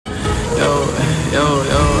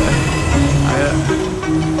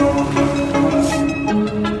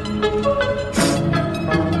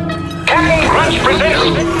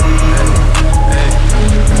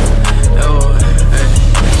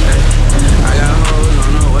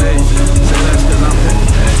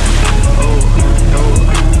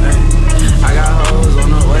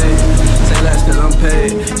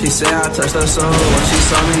touched her soul when she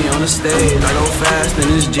saw me on the stage. I go fast in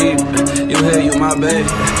this Jeep, you here, you my babe.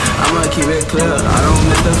 I'ma keep it clear, I don't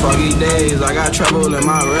miss the foggy days. I got trouble in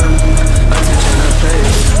my rep, attention to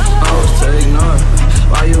pace, always to ignore.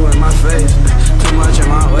 Why you in my face? Too much in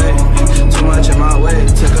my way, too much in my way.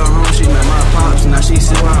 Took her home, she met my pops, now she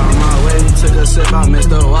see why I'm on my way. Took a sip, I missed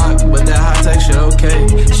the walk, but that high tech shit okay.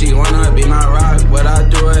 She wanna be my rock, but I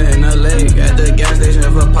do it in the lake. At the gas station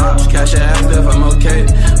for pops, cash her asked if I'm okay.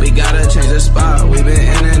 We gotta change the spot, we been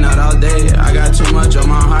in and out all day. I got too much on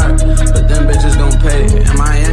my heart, but them bitches gon' pay. And